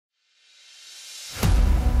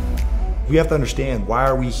We have to understand, why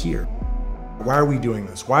are we here? Why are we doing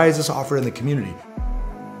this? Why is this offered in the community?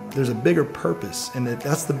 There's a bigger purpose, and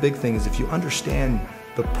that's the big thing, is if you understand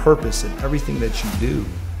the purpose in everything that you do,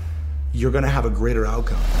 you're gonna have a greater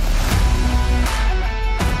outcome.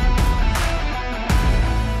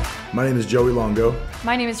 My name is Joey Longo.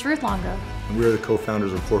 My name is Ruth Longo. And we're the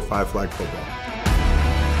co-founders of Core 5 Flag Football.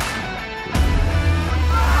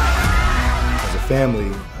 As a family,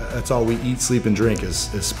 that's all we eat, sleep, and drink is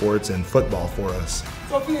sports and football for us.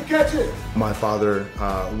 Sophia, catch it! My father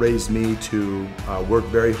raised me to work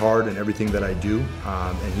very hard in everything that I do,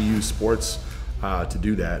 and he used sports to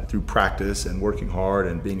do that through practice and working hard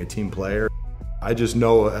and being a team player. I just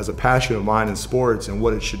know, as a passion of mine in sports and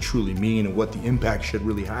what it should truly mean and what the impact should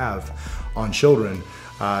really have on children,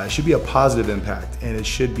 it should be a positive impact, and it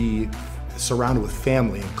should be surrounded with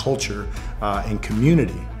family and culture and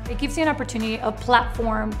community. It gives you an opportunity, a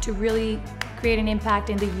platform to really create an impact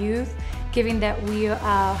in the youth. Given that we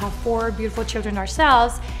have 4 beautiful children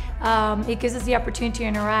ourselves, it gives us the opportunity to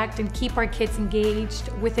interact and keep our kids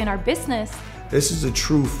engaged within our business. This is a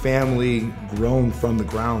true family grown from the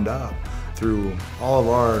ground up through all of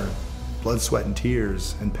our blood, sweat, and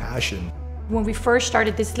tears and passion. When we first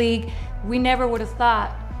started this league, we never would have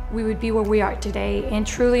thought we would be where we are today. And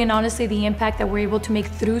truly and honestly, the impact that we're able to make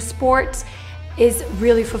through sports is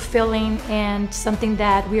really fulfilling and something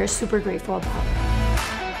that we are super grateful about.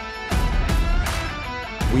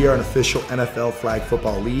 We are an official NFL flag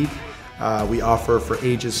football league. We offer for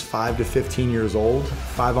ages 5 to 15 years old,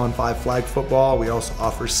 5-on-5 flag football. We also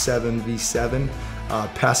offer 7v7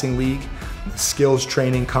 passing league, skills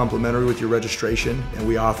training complimentary with your registration, and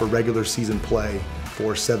we offer regular season play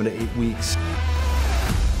for 7 to 8 weeks.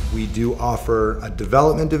 We do offer a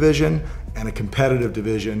development division and a competitive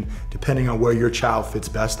division, depending on where your child fits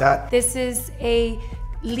best at. This is a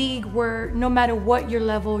league where no matter what your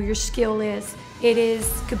level, your skill is,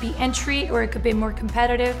 could be entry or it could be more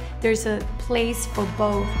competitive. There's a place for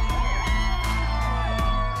both.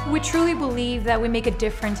 We truly believe that we make a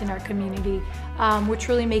difference in our community. We're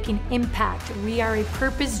truly making impact. We are a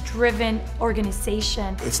purpose-driven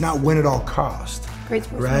organization. It's not win at all cost. Great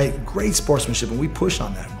sportsmanship. Right? Great sportsmanship, and we push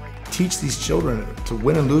on that. Teach these children to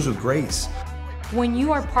win and lose with grace. When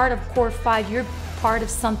you are part of Core 5, you're part of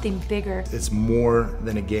something bigger. It's more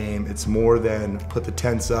than a game. It's more than put the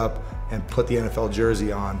tents up and put the NFL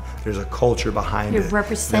jersey on. There's a culture behind You're it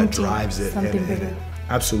representing that drives it. something bigger.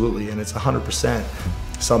 Absolutely, and it's 100%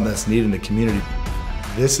 something that's needed in the community.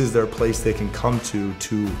 This is their place they can come to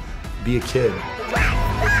be a kid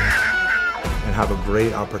and have a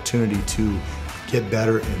great opportunity to get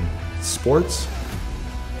better in sports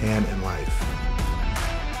and in life.